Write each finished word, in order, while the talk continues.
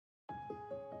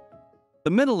The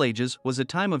Middle Ages was a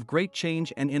time of great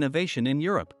change and innovation in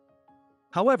Europe.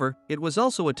 However, it was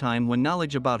also a time when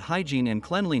knowledge about hygiene and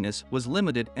cleanliness was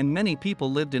limited and many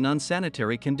people lived in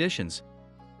unsanitary conditions.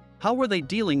 How were they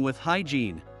dealing with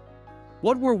hygiene?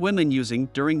 What were women using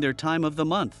during their time of the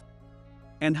month?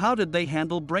 And how did they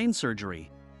handle brain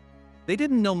surgery? They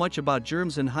didn't know much about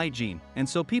germs and hygiene, and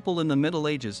so people in the Middle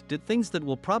Ages did things that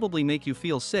will probably make you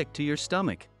feel sick to your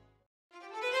stomach.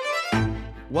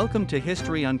 Welcome to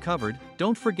History Uncovered.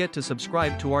 Don't forget to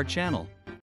subscribe to our channel.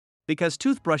 Because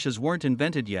toothbrushes weren't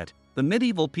invented yet, the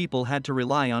medieval people had to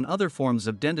rely on other forms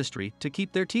of dentistry to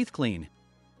keep their teeth clean.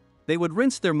 They would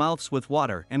rinse their mouths with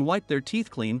water and wipe their teeth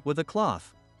clean with a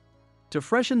cloth. To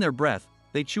freshen their breath,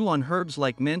 they chew on herbs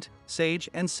like mint, sage,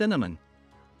 and cinnamon.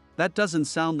 That doesn't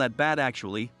sound that bad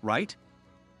actually, right?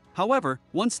 However,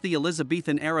 once the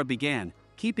Elizabethan era began,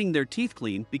 keeping their teeth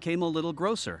clean became a little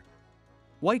grosser.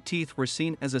 White teeth were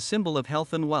seen as a symbol of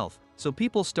health and wealth, so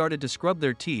people started to scrub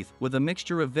their teeth with a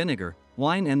mixture of vinegar,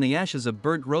 wine, and the ashes of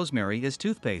burnt rosemary as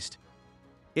toothpaste.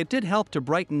 It did help to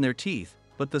brighten their teeth,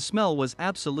 but the smell was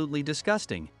absolutely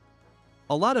disgusting.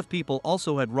 A lot of people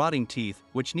also had rotting teeth,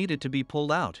 which needed to be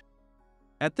pulled out.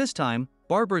 At this time,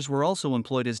 barbers were also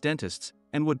employed as dentists,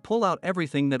 and would pull out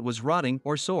everything that was rotting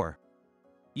or sore.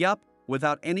 Yup,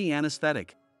 without any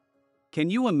anesthetic. Can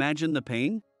you imagine the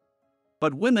pain?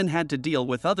 But women had to deal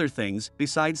with other things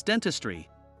besides dentistry.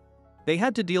 They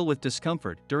had to deal with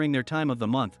discomfort during their time of the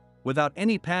month, without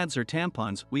any pads or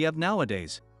tampons we have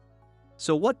nowadays.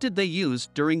 So what did they use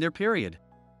during their period?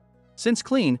 Since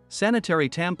clean, sanitary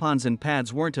tampons and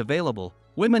pads weren't available,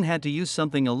 women had to use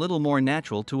something a little more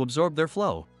natural to absorb their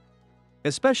flow.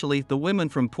 Especially the women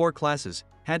from poor classes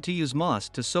had to use moss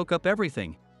to soak up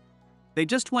everything. They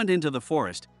just went into the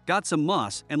forest, got some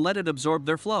moss, and let it absorb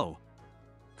their flow.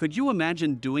 Could you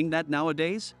imagine doing that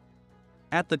nowadays?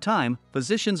 At the time,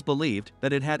 physicians believed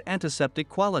that it had antiseptic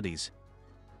qualities.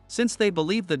 Since they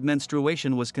believed that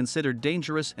menstruation was considered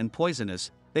dangerous and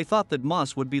poisonous, they thought that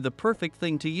moss would be the perfect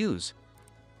thing to use.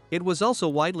 It was also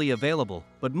widely available,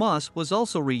 but moss was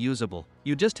also reusable.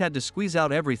 You just had to squeeze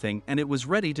out everything and it was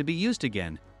ready to be used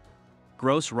again.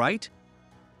 Gross, right?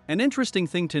 An interesting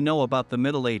thing to know about the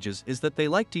Middle Ages is that they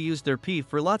liked to use their pee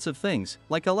for lots of things,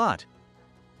 like a lot.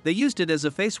 They used it as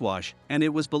a face wash, and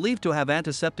it was believed to have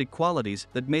antiseptic qualities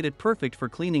that made it perfect for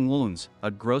cleaning wounds.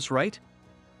 Gross, right?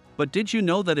 But did you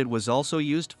know that it was also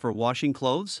used for washing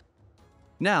clothes?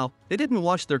 Now, they didn't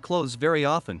wash their clothes very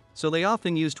often, so they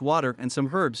often used water and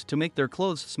some herbs to make their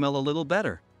clothes smell a little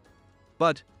better.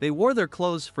 But they wore their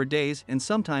clothes for days and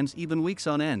sometimes even weeks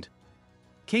on end.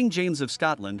 King James of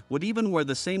Scotland would even wear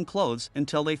the same clothes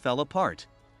until they fell apart.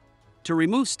 To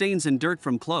remove stains and dirt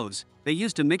from clothes, they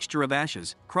used a mixture of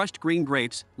ashes, crushed green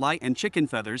grapes, lye, and chicken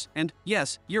feathers, and,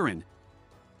 yes, urine.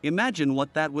 Imagine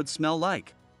what that would smell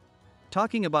like.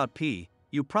 Talking about pee,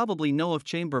 you probably know of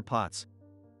chamber pots.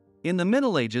 In the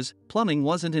Middle Ages, plumbing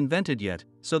wasn't invented yet,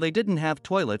 so they didn't have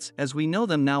toilets as we know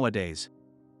them nowadays.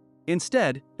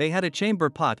 Instead, they had a chamber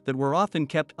pot that were often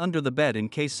kept under the bed in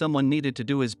case someone needed to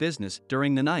do his business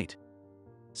during the night.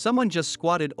 Someone just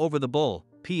squatted over the bowl,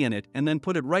 pee in it, and then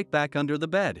put it right back under the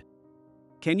bed.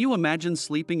 Can you imagine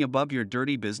sleeping above your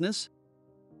dirty business?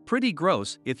 Pretty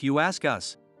gross, if you ask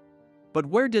us. But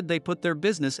where did they put their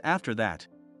business after that?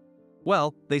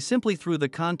 Well, they simply threw the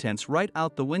contents right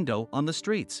out the window on the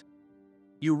streets.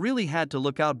 You really had to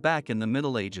look out back in the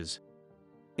Middle Ages.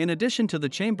 In addition to the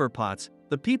chamber pots,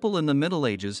 the people in the Middle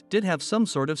Ages did have some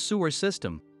sort of sewer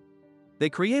system.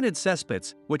 They created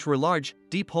cesspits, which were large,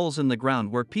 deep holes in the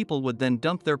ground where people would then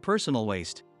dump their personal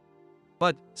waste.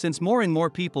 But, since more and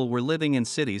more people were living in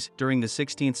cities during the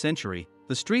 16th century,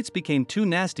 the streets became too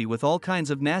nasty with all kinds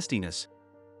of nastiness.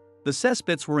 The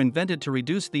cesspits were invented to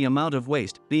reduce the amount of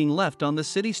waste being left on the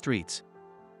city streets.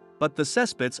 But the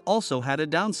cesspits also had a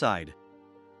downside.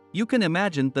 You can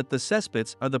imagine that the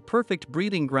cesspits are the perfect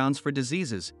breeding grounds for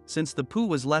diseases, since the poo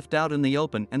was left out in the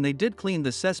open and they did clean the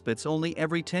cesspits only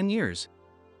every 10 years.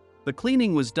 The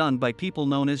cleaning was done by people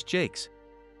known as jakes.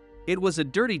 It was a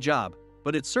dirty job,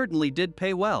 but it certainly did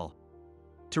pay well.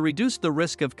 To reduce the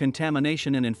risk of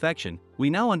contamination and infection, we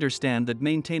now understand that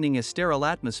maintaining a sterile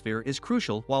atmosphere is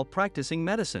crucial while practicing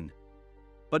medicine.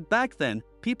 But back then,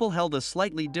 people held a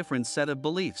slightly different set of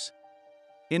beliefs.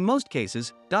 In most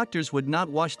cases, doctors would not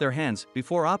wash their hands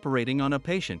before operating on a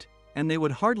patient, and they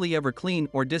would hardly ever clean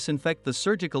or disinfect the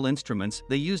surgical instruments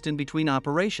they used in between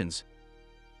operations.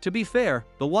 To be fair,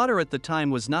 the water at the time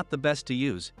was not the best to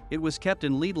use. It was kept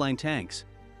in lead-line tanks.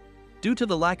 Due to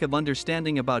the lack of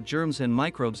understanding about germs and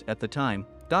microbes at the time,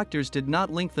 doctors did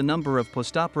not link the number of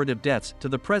postoperative deaths to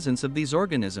the presence of these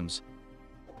organisms.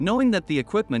 Knowing that the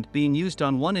equipment being used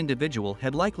on one individual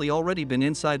had likely already been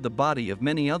inside the body of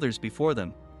many others before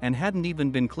them, and hadn't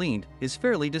even been cleaned, is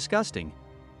fairly disgusting.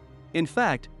 In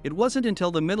fact, it wasn't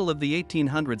until the middle of the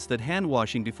 1800s that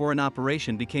hand-washing before an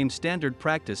operation became standard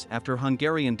practice after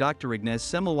Hungarian Dr. Ignaz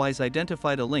Semmelweis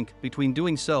identified a link between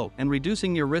doing so and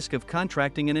reducing your risk of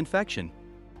contracting an infection.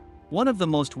 One of the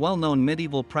most well-known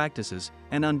medieval practices,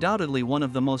 and undoubtedly one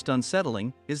of the most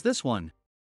unsettling, is this one.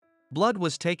 Blood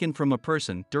was taken from a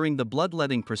person during the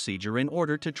bloodletting procedure in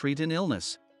order to treat an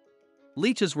illness.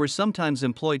 Leeches were sometimes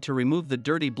employed to remove the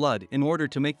dirty blood in order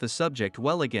to make the subject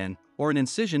well again, or an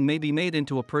incision may be made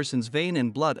into a person's vein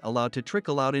and blood allowed to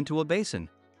trickle out into a basin.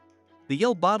 The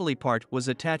ill bodily part was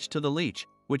attached to the leech,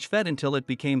 which fed until it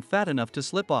became fat enough to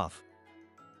slip off.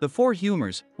 The four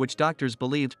humors, which doctors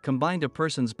believed combined a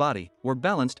person's body, were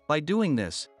balanced by doing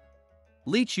this.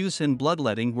 Leech use and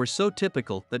bloodletting were so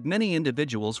typical that many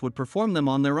individuals would perform them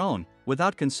on their own,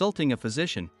 without consulting a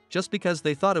physician, just because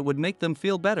they thought it would make them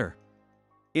feel better.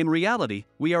 In reality,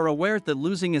 we are aware that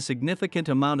losing a significant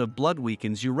amount of blood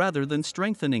weakens you rather than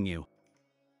strengthening you.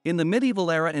 In the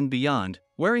medieval era and beyond,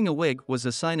 wearing a wig was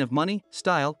a sign of money,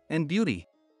 style, and beauty.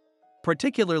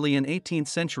 Particularly in 18th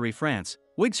century France,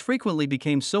 wigs frequently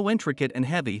became so intricate and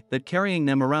heavy that carrying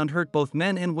them around hurt both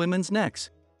men and women's necks.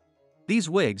 These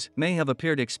wigs may have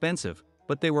appeared expensive,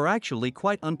 but they were actually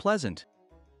quite unpleasant.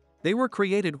 They were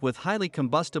created with highly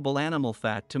combustible animal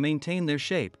fat to maintain their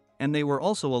shape, and they were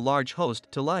also a large host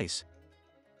to lice.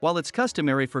 While it's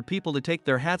customary for people to take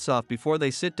their hats off before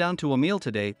they sit down to a meal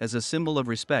today as a symbol of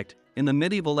respect, in the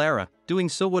medieval era, doing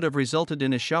so would have resulted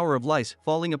in a shower of lice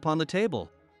falling upon the table.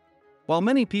 While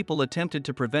many people attempted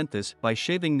to prevent this by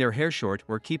shaving their hair short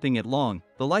or keeping it long,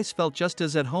 the lice felt just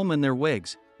as at home in their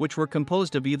wigs, which were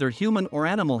composed of either human or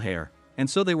animal hair, and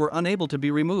so they were unable to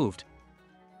be removed.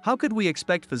 How could we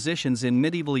expect physicians in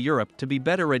medieval Europe to be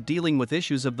better at dealing with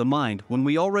issues of the mind when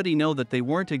we already know that they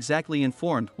weren't exactly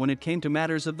informed when it came to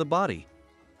matters of the body?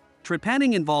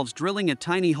 Trepanning involves drilling a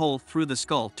tiny hole through the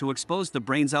skull to expose the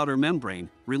brain's outer membrane,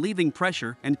 relieving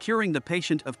pressure and curing the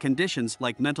patient of conditions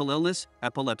like mental illness,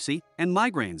 epilepsy, and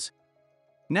migraines.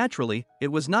 Naturally,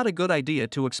 it was not a good idea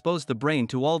to expose the brain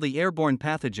to all the airborne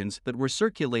pathogens that were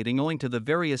circulating owing to the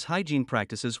various hygiene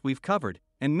practices we've covered,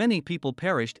 and many people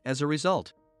perished as a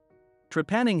result.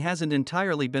 Trepanning hasn't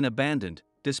entirely been abandoned,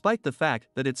 despite the fact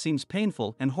that it seems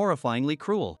painful and horrifyingly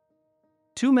cruel.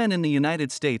 2 men in the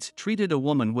United States treated a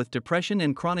woman with depression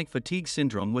and chronic fatigue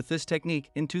syndrome with this technique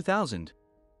in 2000.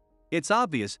 It's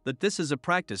obvious that this is a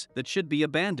practice that should be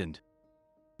abandoned.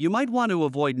 You might want to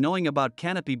avoid knowing about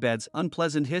canopy beds'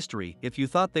 unpleasant history if you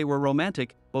thought they were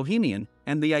romantic, bohemian,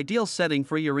 and the ideal setting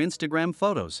for your Instagram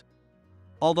photos.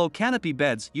 Although canopy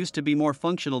beds used to be more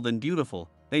functional than beautiful,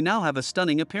 they now have a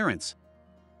stunning appearance.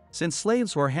 Since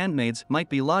slaves or handmaids might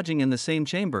be lodging in the same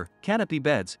chamber, canopy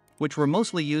beds, which were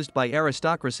mostly used by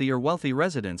aristocracy or wealthy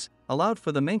residents, allowed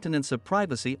for the maintenance of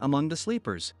privacy among the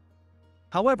sleepers.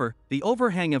 However, the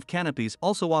overhang of canopies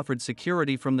also offered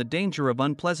security from the danger of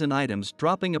unpleasant items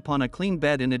dropping upon a clean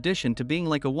bed in addition to being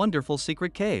like a wonderful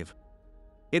secret cave.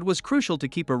 It was crucial to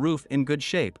keep a roof in good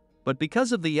shape, but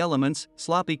because of the elements,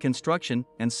 sloppy construction,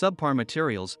 and subpar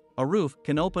materials, a roof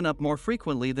can open up more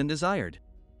frequently than desired.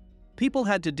 People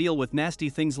had to deal with nasty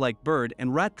things like bird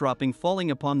and rat dropping falling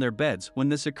upon their beds when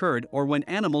this occurred or when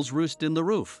animals roost in the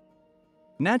roof.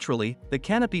 Naturally, the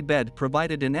canopy bed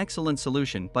provided an excellent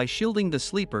solution by shielding the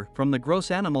sleeper from the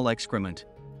gross animal excrement.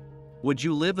 Would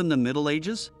you live in the Middle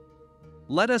Ages?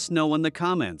 Let us know in the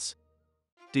comments.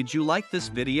 Did you like this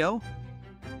video?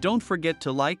 Don't forget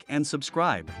to like and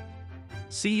subscribe.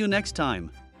 See you next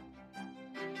time.